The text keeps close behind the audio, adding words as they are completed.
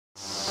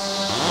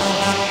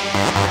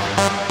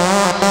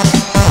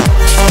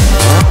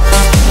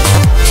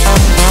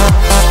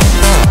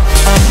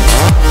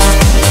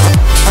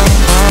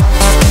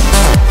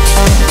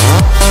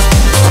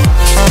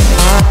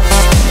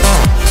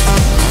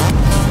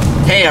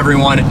Hey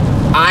everyone,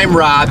 I'm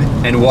Rob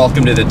and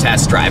welcome to the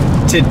test drive.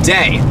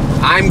 Today,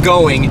 I'm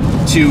going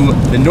to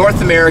the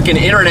North American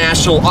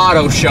International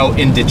Auto Show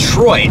in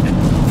Detroit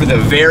for the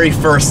very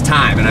first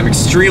time, and I'm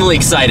extremely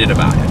excited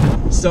about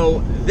it.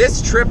 So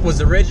this trip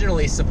was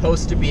originally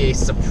supposed to be a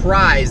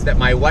surprise that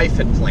my wife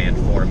had planned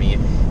for me,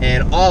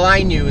 and all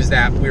I knew is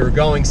that we were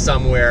going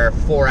somewhere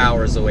 4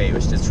 hours away,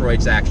 which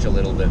Detroit's actually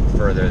a little bit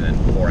further than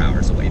 4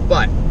 hours away.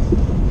 But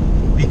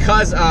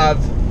because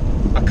of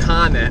a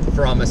comment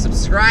from a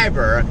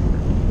subscriber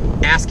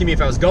asking me if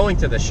I was going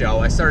to the show,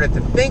 I started to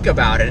think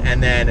about it,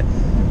 and then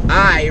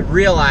I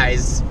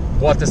realized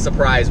what the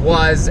surprise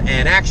was,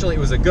 and actually it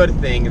was a good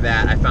thing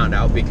that I found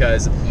out,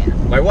 because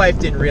my wife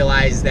didn't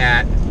realize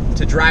that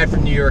to drive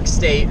from New York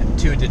State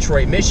to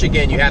Detroit,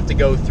 Michigan, you have to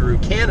go through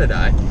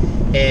Canada,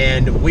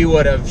 and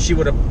she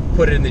would have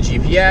put it in the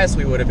GPS,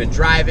 we would have been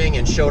driving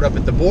and showed up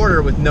at the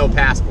border with no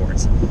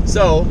passports.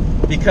 So,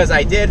 because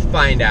I did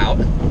find out,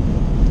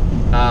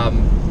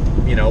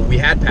 you know, we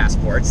had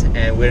passports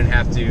and we didn't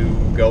have to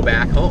go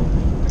back home.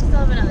 We still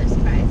have another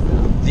surprise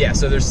though. Yeah,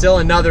 so there's still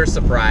another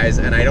surprise,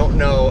 and I don't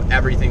know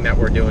everything that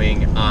we're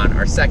doing on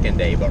our second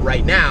day, but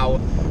right now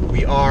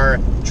we are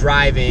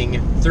driving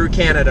through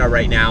Canada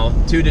right now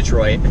to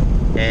Detroit,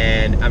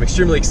 and I'm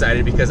extremely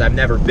excited because I've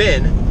never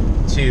been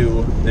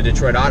to the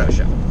Detroit Auto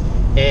Show.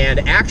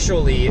 And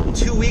actually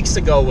 2 weeks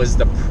ago was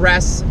the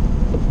press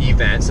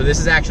event, so this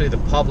is actually the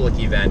public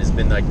event. It's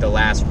been like the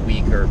last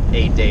week or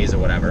 8 days or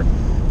whatever,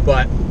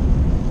 but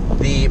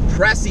the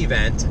press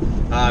event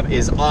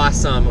is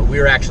awesome. We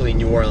were actually in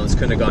New Orleans,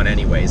 couldn't have gone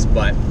anyways,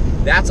 but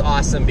that's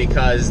awesome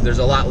because there's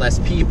a lot less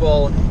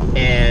people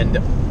and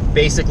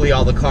basically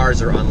all the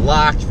cars are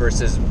unlocked,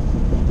 versus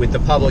with the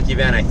public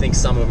event, I think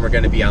some of them are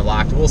going to be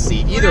unlocked. We'll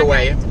see. Either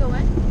way,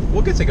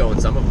 we'll get to go in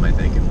some of them, I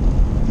think.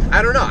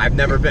 I don't know. I've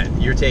never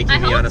been. You're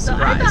taking me on a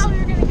surprise. I thought we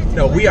were going to get to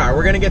No, we are.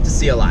 We're going to get to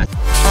see a lot.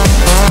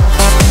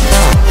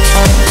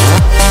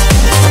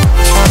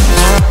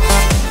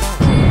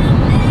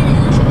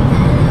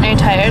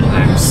 Tired?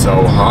 I'm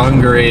so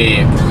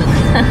hungry.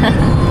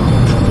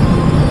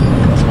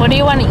 What do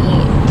you want to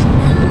eat?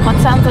 What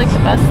sounds like the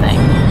best thing?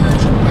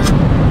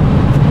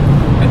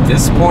 At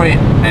this point,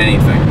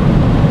 anything.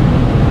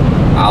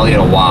 I'll eat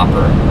a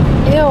Whopper.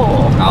 Ew.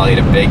 I'll eat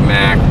a Big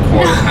Mac,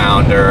 quarter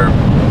pounder.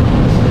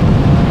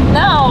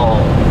 No.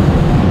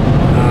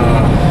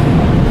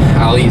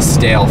 I'll eat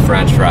stale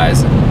French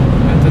fries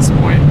at this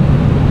point.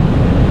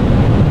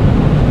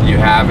 You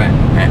haven't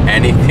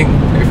anything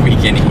if we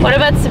can eat. What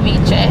about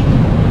ceviche?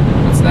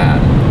 What's that?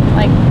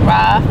 Like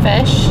raw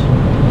fish?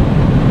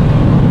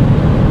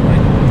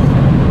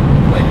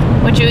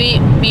 Like Would you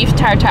eat beef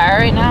tartare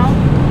right now?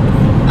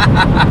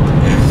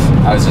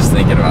 I was just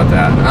thinking about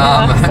that.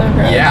 So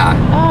gross. Yeah.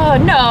 Oh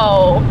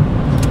no.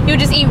 You would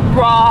just eat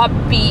raw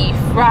beef,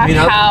 raw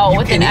cow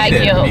with an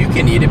egg yolk. You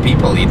can eat it.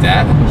 People eat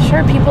that.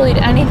 Sure, people eat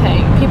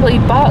anything. People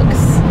eat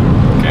bugs.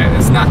 Okay,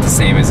 it's not the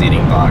same as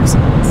eating bugs.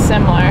 It's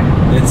similar.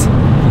 It's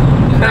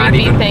not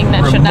even thing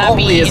that should not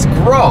be remotely as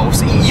eaten.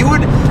 gross.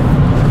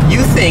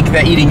 You think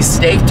that eating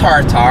steak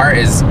tartare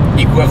is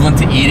equivalent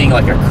to eating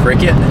like a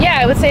cricket? Yeah,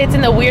 I would say it's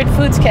in the weird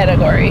foods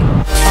category.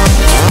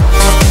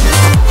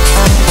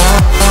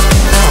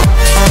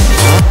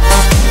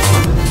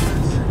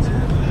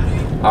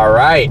 All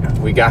right,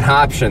 we got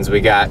options.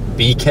 We got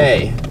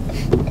BK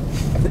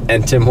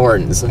and Tim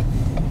Hortons.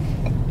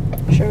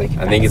 Sure, we can.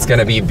 I think it's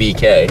gonna be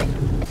BK.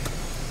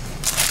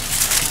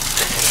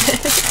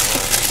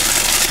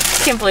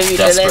 Can't believe you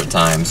did Desperate it.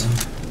 times.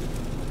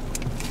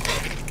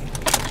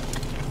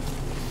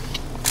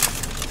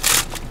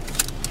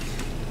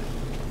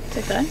 Is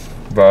it good?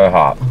 Very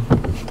hot.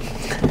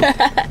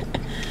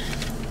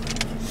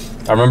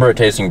 I remember it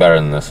tasting better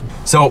than this.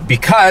 So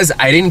because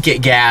I didn't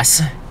get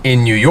gas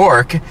in New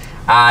York,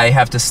 I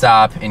have to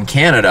stop in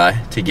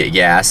Canada to get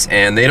gas,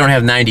 and they don't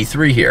have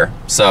 93 here.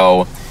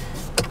 So,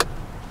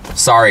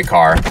 sorry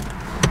car,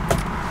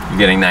 you're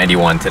getting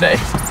 91 today.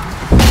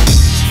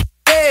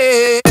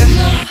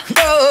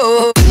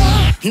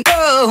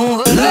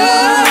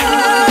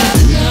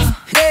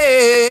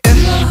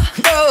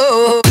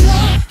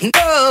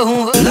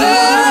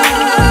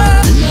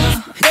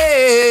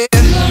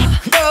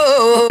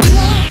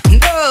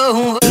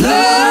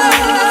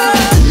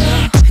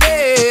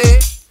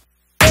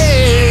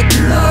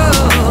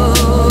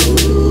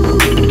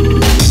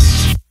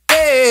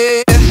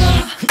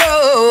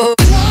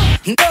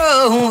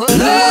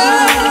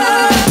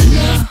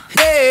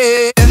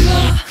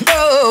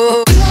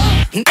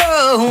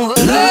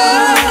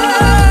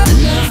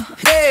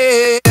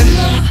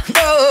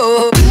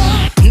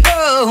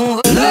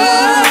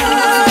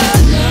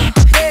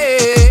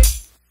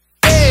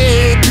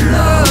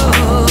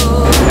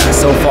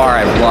 So far,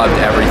 I've loved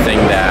everything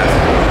that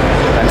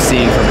I'm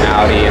seeing from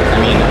Audi. I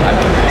mean, I've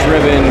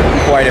driven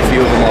quite a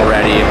few of them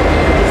already.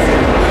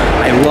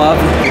 I love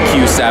the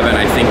Q7.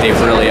 I think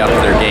they've really upped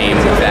their game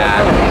with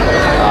that.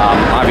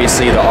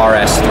 Obviously, the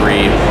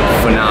RS3,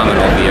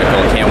 phenomenal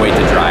vehicle. Can't wait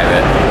to drive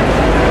it.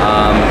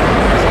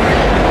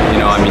 You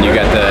know, I mean, you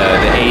got the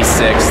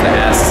A6, the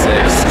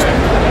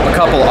S6, a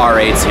couple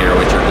R8s here,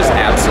 which are just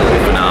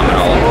absolutely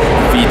phenomenal.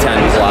 V10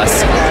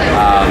 plus,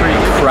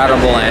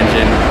 incredible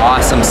engine,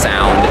 awesome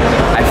sound.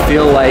 I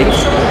feel like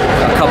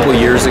a couple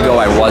years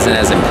ago I wasn't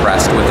as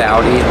impressed with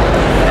Audi,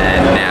 and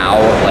now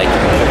like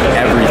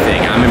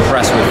everything, I'm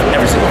impressed with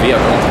every single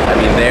vehicle. I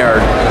mean, they are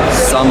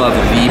some of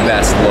the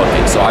best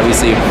looking. So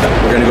obviously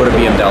we're gonna go to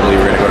BMW,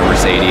 we're gonna go to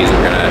Mercedes,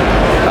 we're gonna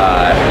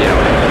you know,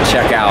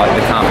 check out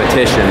the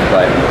competition,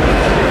 but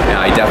you know,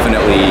 I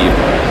definitely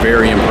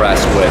very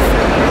impressed with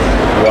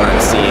what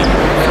I'm seeing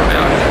from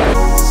Audi.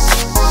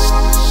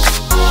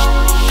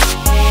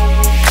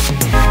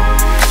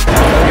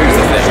 Here's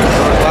the thing.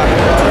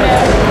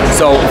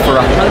 So for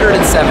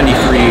 $173,000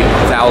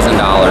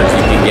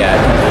 you can get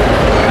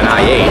an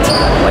i8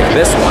 like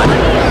this one,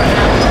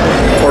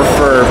 or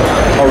for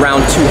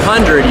around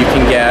 $200 you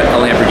can get a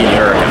Lamborghini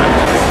Huracan.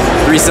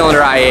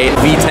 3-cylinder i8,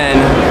 V10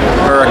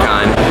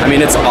 Huracan. I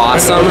mean, it's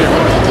awesome,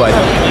 but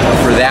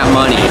for that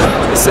money,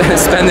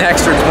 spend the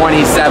extra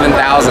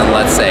 $27,000,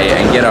 let's say,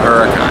 and get a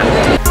Huracan.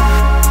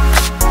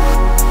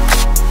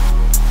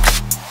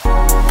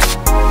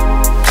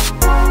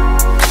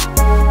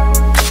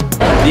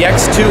 The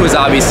X2 is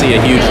obviously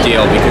a huge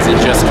deal because it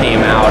just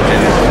came out,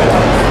 and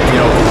you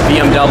know,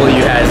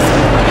 BMW has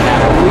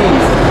at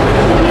least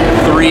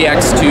 3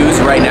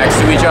 X2s right next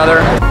to each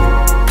other.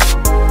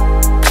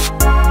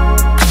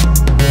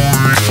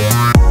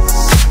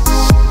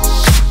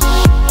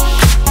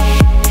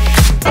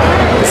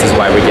 This is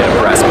why we get a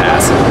press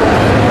pass.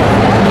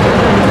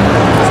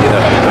 See the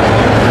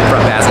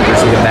front passenger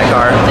seat of that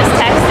car? Just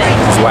texting.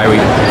 This is why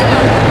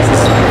this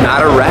is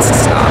not a rest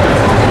stop.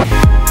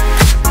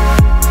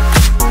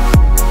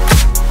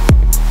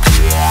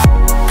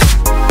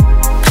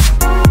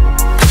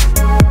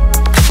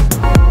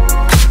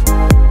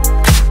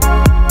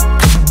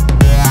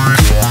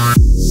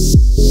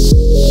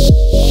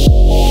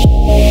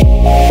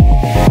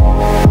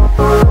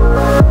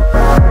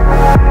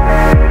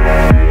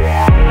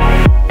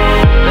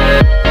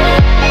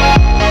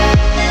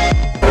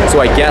 So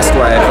I guessed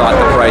what I thought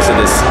the price of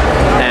this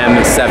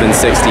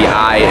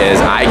M760i is.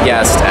 I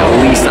guessed at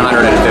least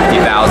 $150,000.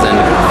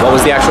 What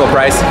was the actual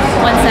price?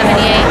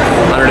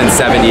 178.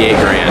 178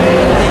 grand.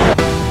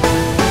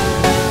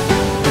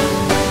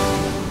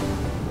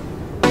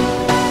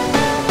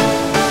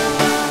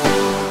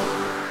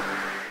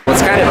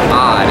 What's kind of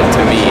odd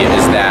to me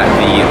is that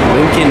the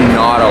Lincoln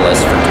Nautilus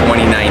for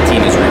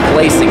 2019 is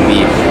replacing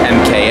the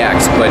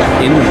MKX, but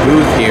in the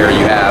booth here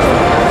you have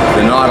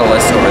the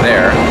Nautilus over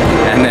there,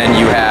 and then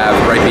you have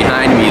right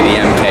behind me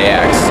the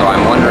MKX. So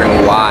I'm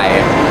wondering why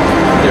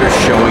they're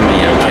showing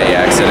the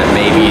MKX, and it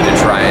may be to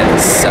try and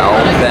sell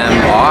them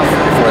off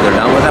before they're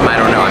done with them. I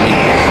don't know. I mean,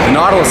 the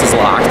Nautilus is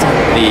locked,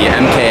 the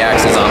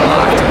MKX is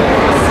unlocked.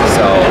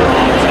 So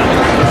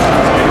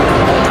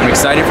I'm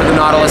excited for the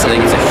Nautilus. I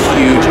think it's a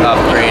huge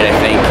upgrade. I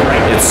think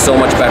it's so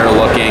much better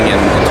looking,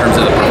 and in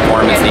terms of the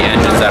performance, the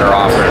engines that are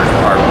offered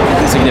are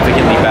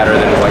significantly better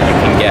than what you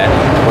can get,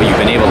 what you've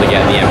been able to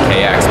get in the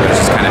MKX, which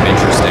is kind of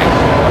interesting.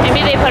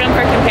 Maybe they put them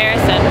for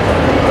comparison.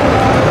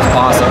 It's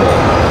possible.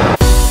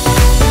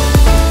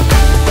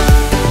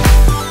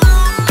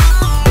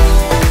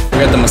 We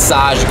got the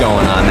massage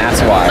going on, that's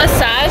why.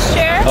 Massage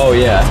chair? Oh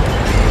yeah.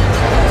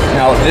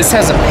 Now this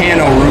has a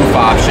pano roof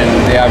option.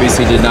 They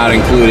obviously did not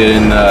include it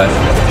in the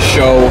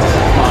show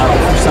model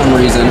for some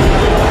reason.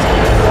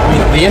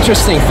 The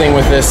interesting thing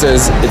with this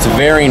is it's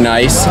very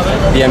nice.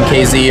 The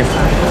MKZ,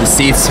 the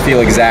seats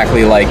feel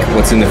exactly like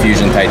what's in the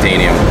Fusion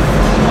Titanium.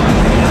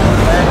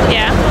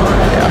 Yeah.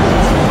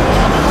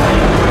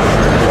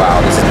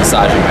 Wow, this is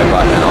massaging my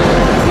butt now.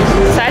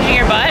 Massaging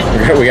your butt?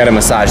 We got a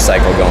massage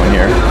cycle going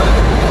here.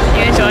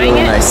 You enjoying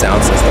it? Nice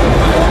sound system.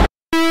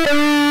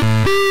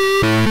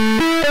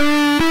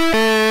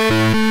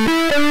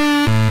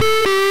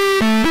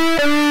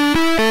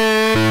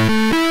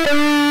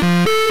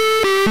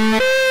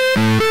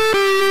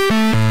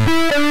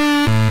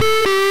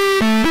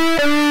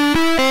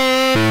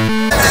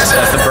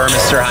 That's the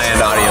Burmester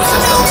high-end audio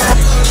system.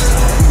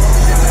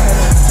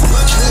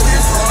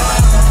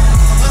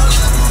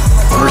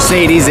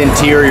 Mercedes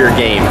interior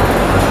game,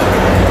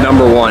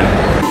 #1.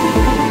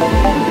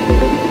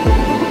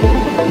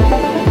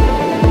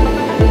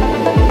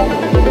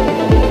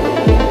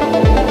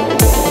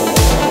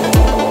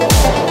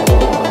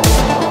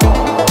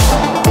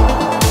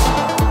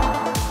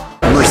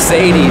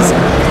 Mercedes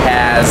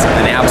has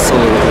an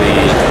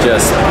absolutely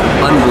just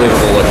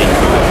unbelievable looking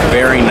coupe.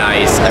 Very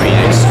nice. I mean,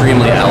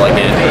 extremely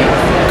elegant.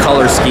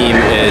 Color scheme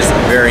is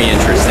very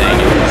interesting.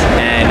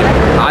 And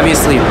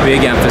obviously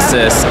big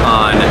emphasis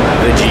on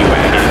the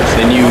G-Wagon.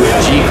 The new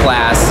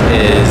G-Class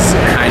is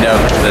kind of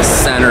the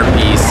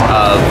centerpiece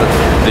of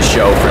the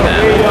show for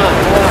them.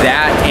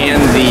 That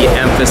and the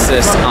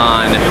emphasis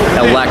on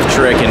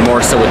electric, and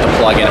more so with the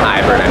plug-in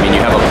hybrid. I mean,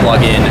 you have a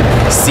plug-in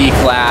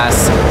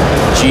C-Class,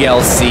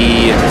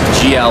 GLC,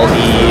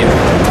 GLE,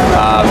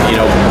 you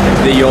know,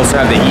 You also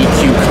have the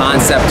EQ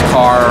concept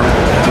car,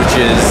 which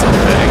is,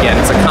 again,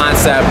 it's a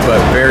concept,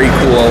 but very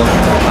cool.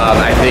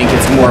 I think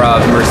it's more of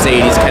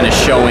Mercedes kind of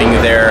showing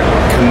their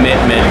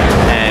commitment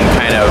and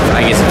kind of,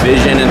 I guess,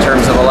 vision in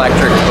terms of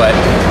electric, but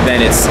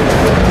then it's,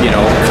 you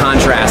know,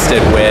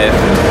 contrasted with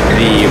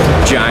the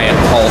giant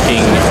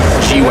hulking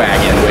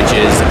G-Wagon, which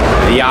is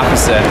the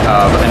opposite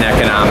of an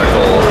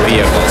economical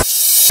vehicle.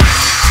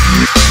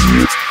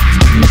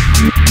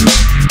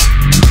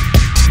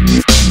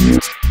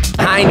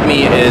 Behind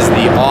me is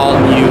the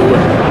all-new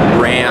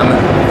Ram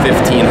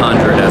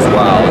 1500 as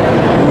well.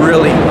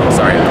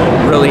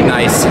 Really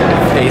nice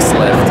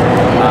facelift.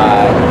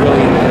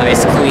 Really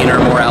nice, cleaner,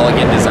 more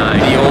elegant design.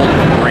 The old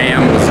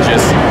Ram was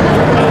just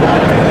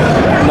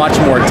much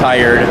more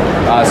tired.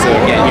 So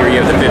again, here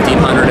you have the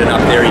 1500, and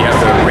up there you have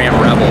the Ram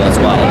Rebel as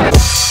well.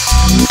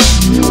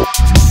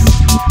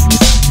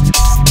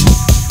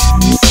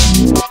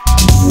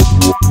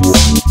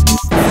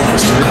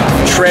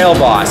 Trail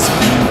Boss.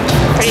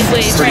 Pretty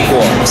sweet. Pretty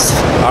cool.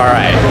 All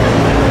right.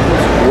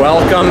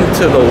 Welcome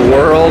to the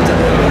world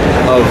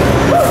of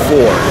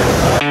Ford.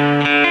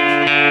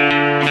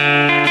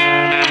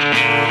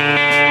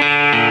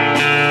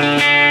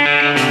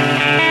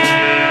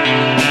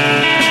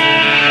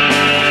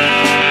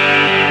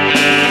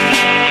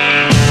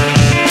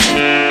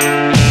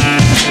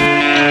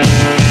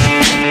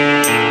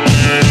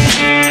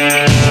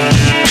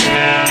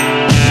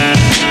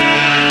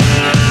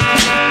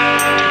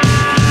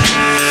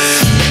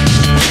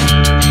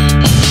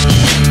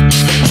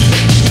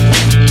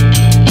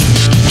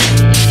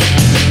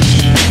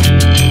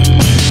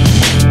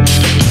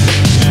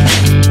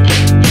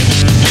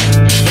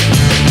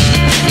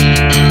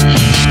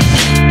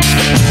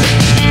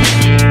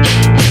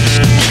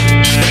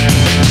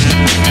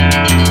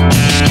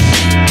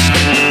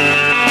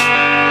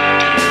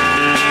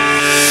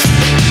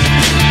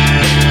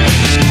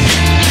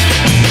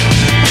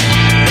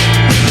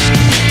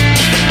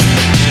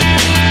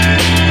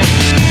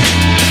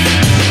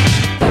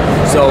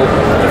 So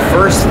the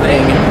first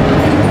thing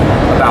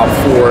about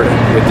Ford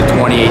with the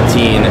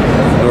 2018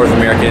 North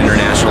American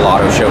International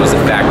Auto Show is the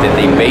fact that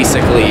they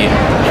basically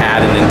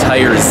had an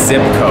entire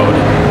zip code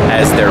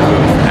as their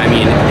booth. I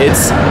mean,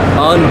 it's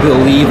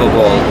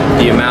unbelievable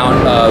the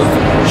amount of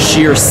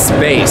sheer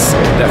space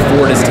that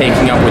Ford is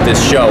taking up with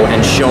this show and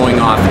showing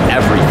off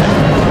everything.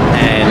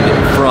 And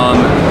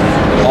from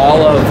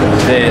all of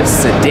the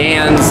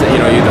sedans, you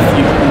know, you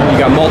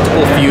got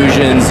multiple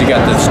Fusions, you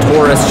got this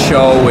Taurus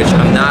show, which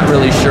I'm not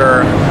really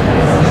sure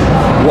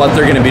what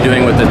they're going to be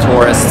doing with the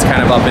Taurus. It's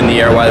kind of up in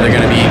the air whether they're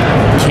going to be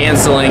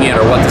canceling it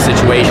or what the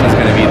situation is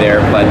going to be there.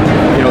 But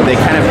you know, they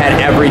kind of had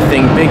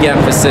everything. Big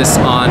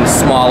emphasis on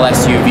small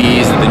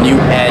SUVs, the new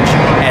Edge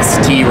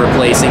ST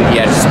replacing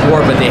the Edge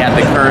Sport, but they had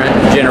the current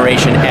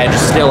generation Edge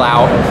still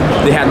out.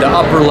 They had the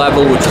upper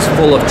level, which is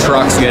full of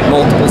trucks. You had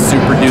multiple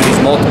Super Duties,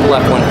 multiple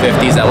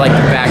F-150s. I like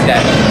the fact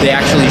that they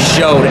actually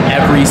showed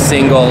every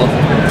single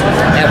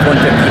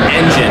F-150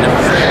 engine,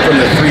 from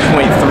the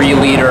 3.3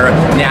 liter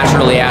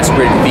naturally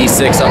aspirated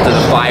V6 up to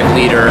the 5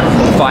 liter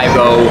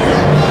 5.0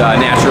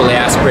 naturally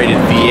aspirated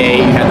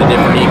V8. You had the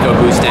different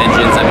EcoBoost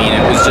engines. I mean,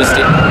 it was just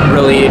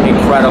really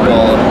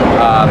incredible.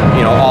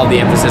 You know, all the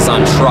emphasis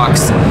on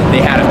trucks.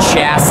 They had a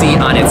chassis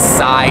on its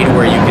side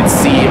where you could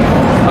see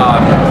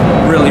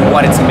really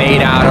what it's made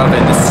out of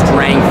and the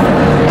strength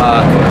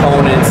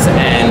components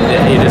and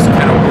just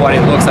kind of what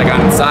it looks like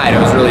on its side.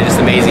 It was really just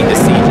amazing to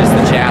see just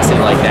the chassis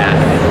like that.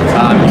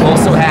 You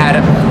also had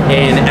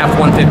an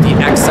F-150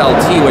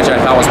 XLT, which I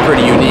thought was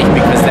pretty unique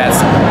because that's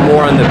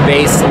more on the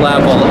base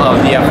level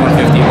of the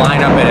F-150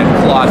 lineup. It had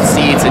cloth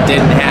seats, it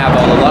didn't have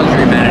all the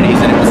luxury amenities,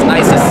 and it was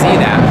nice to see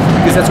that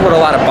because that's what a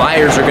lot of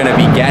buyers are going to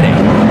be getting.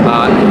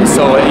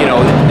 So, you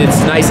know,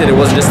 it's nice that it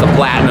wasn't just the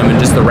Platinum and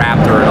just the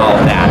Raptor and all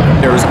of that.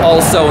 There was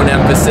also an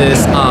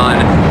emphasis on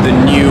the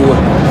new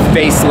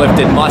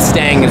facelifted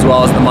Mustang as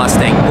well as the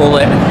Mustang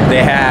Bullet.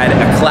 They had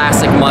a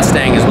classic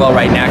Mustang as well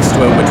right next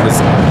to it, which was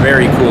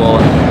very cool.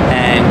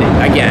 And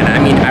again, I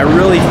mean, I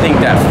really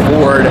think that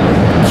Ford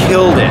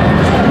killed it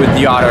with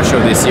the auto show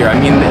this year. I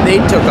mean,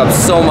 they took up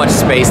so much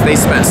space, they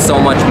spent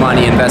so much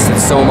money, invested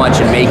so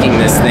much in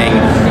making this thing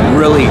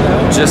really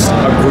just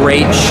a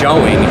great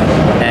showing,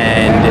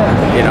 and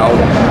you know,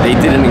 they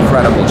did an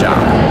incredible job.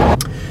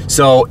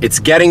 So it's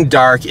getting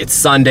dark, it's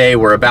Sunday,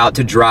 we're about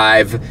to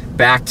drive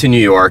back to New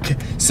York,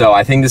 so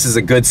I think this is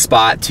a good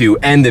spot to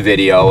end the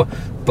video,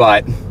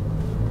 but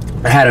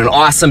I had an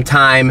awesome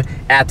time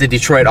at the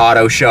Detroit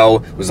Auto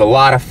Show. It was a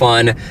lot of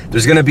fun.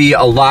 There's gonna be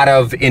a lot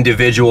of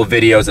individual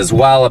videos as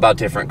well about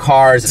different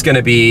cars. It's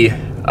gonna be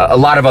a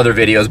lot of other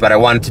videos, but I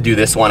wanted to do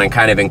this one and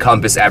kind of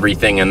encompass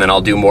everything, and then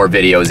I'll do more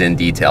videos in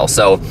detail.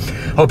 So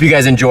Hope you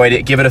guys enjoyed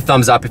it. Give it a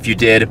thumbs up if you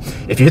did.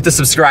 If you hit the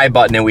subscribe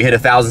button and we hit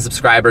 1,000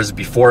 subscribers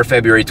before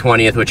February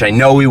 20th, which I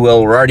know we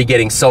will, we're already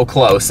getting so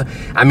close,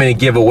 I'm gonna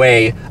give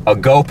away a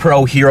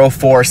GoPro Hero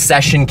 4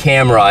 session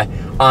camera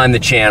on the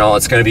channel.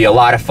 It's gonna be a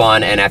lot of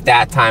fun, and at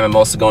that time, I'm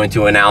also going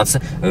to announce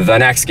the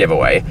next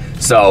giveaway.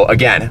 So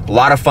again, a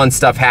lot of fun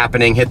stuff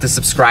happening. Hit the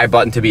subscribe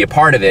button to be a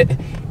part of it,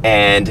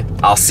 and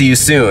I'll see you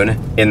soon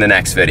in the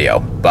next video.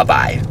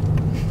 Bye-bye.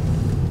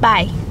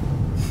 Bye.